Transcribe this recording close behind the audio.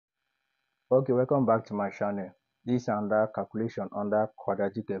Okay, welcome back to my channel. This is under calculation under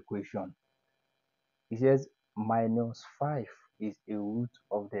quadratic equation. It says -5 is a root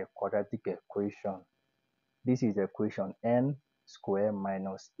of the quadratic equation. This is the equation n square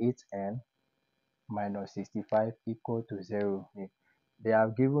minus 8n minus 65 equal to 0. They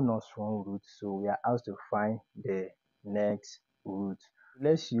have given us one root, so we are asked to find the next root.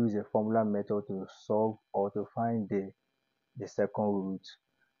 Let's use a formula method to solve or to find the second root.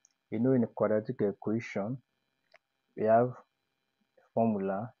 In a quadratic equation, we have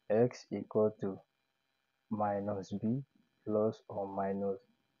formula x equal to minus b plus or minus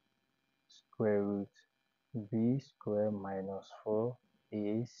square root b square minus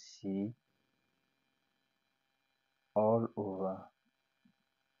 4ac all over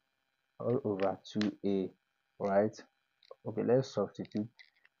 2a, right? Okay, let's substitute.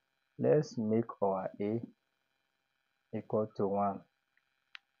 Let's make our a equal to 1.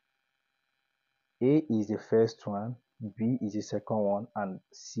 A is the first one, b is the second one, and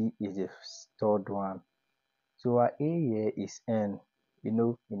c is the third one. So our a here is n.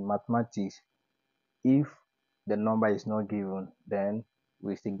 In mathematics, if the number is not given, then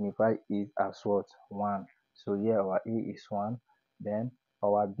we signify it as what? 1. So here our a is 1, then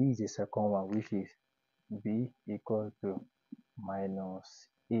our b is the second one, which is b equal to minus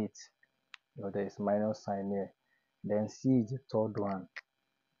 8. There is minus sign here. Then c is the third one,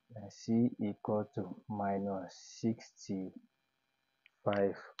 and c equal to minus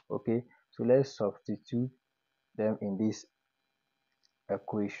 65. Okay, so let's substitute them in this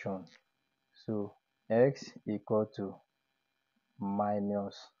equation. So x equal to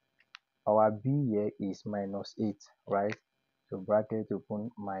minus, our b here is minus 8, right? So bracket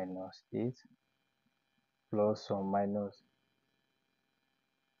open, minus 8 plus or minus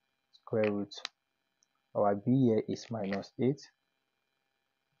square root. Our b here is minus 8,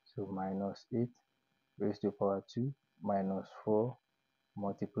 so minus 8 raised to power 2 minus 4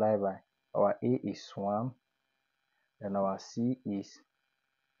 multiplied by our a is 1, and our c is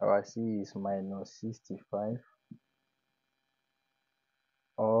minus 65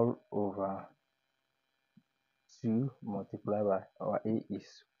 all over 2 multiplied by our a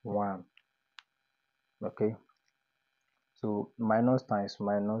is 1. Okay, so minus times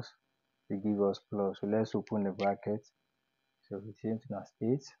minus will give us plus. So let's open the bracket. So the same thing as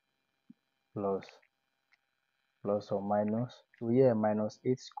 8 plus or minus. So here minus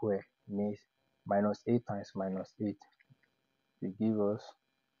 8 square means minus 8 times minus 8 will give us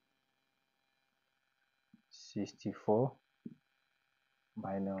 64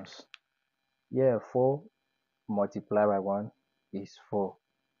 minus, here 4 multiplied by 1 is 4.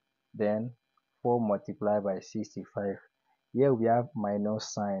 Then 4 multiplied by 65. Here we have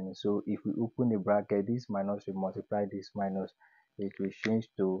minus sign, so if we open the bracket, this minus will multiply this minus, it will change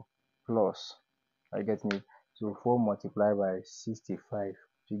to plus. Are you getting it? So 4 multiplied by 65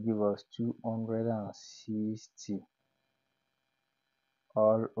 to give us 260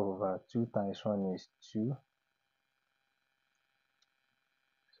 all over 2 times 1 is 2.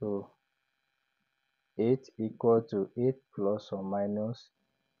 So 8 equal to 8 plus or minus,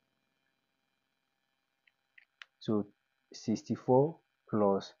 so 64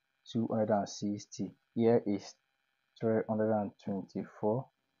 plus 260. Here is 324.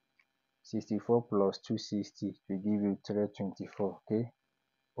 64 plus 260 will give you 324, okay,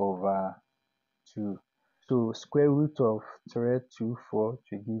 over 2. So square root of 324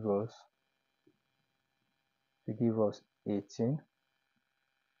 to give us 18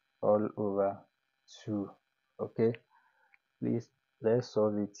 all over 2. Okay, please let's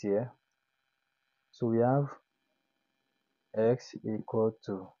solve it here. So we have x equal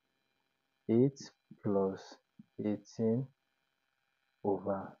to 8 plus 18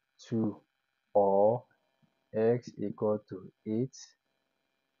 over 2, or x equal to 8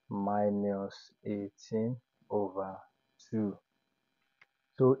 minus 18 over 2.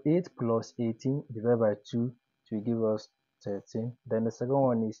 So 8 plus 18 divided by 2 will give us 13. Then the second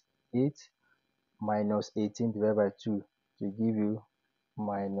one is 8 minus 18 divided by 2 to give you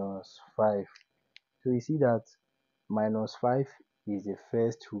minus 5. So you see that minus 5 is the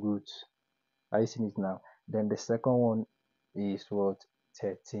first root. Are you seeing it now? Then the second one is what?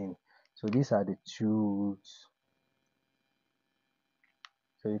 13. So these are the two roots.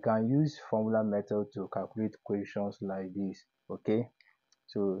 So you can use formula method to calculate equations like this. Okay,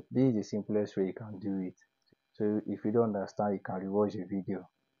 so this is the simplest way you can do it. So if you don't understand, you can rewatch the video.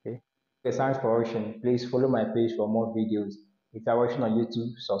 Okay, thanks for watching. Please follow my page for more videos. If you are watching on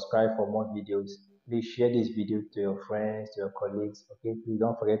YouTube, subscribe for more videos. Please share this video to your friends, to your colleagues. Okay, please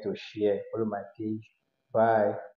don't forget to share. Follow my page. Bye.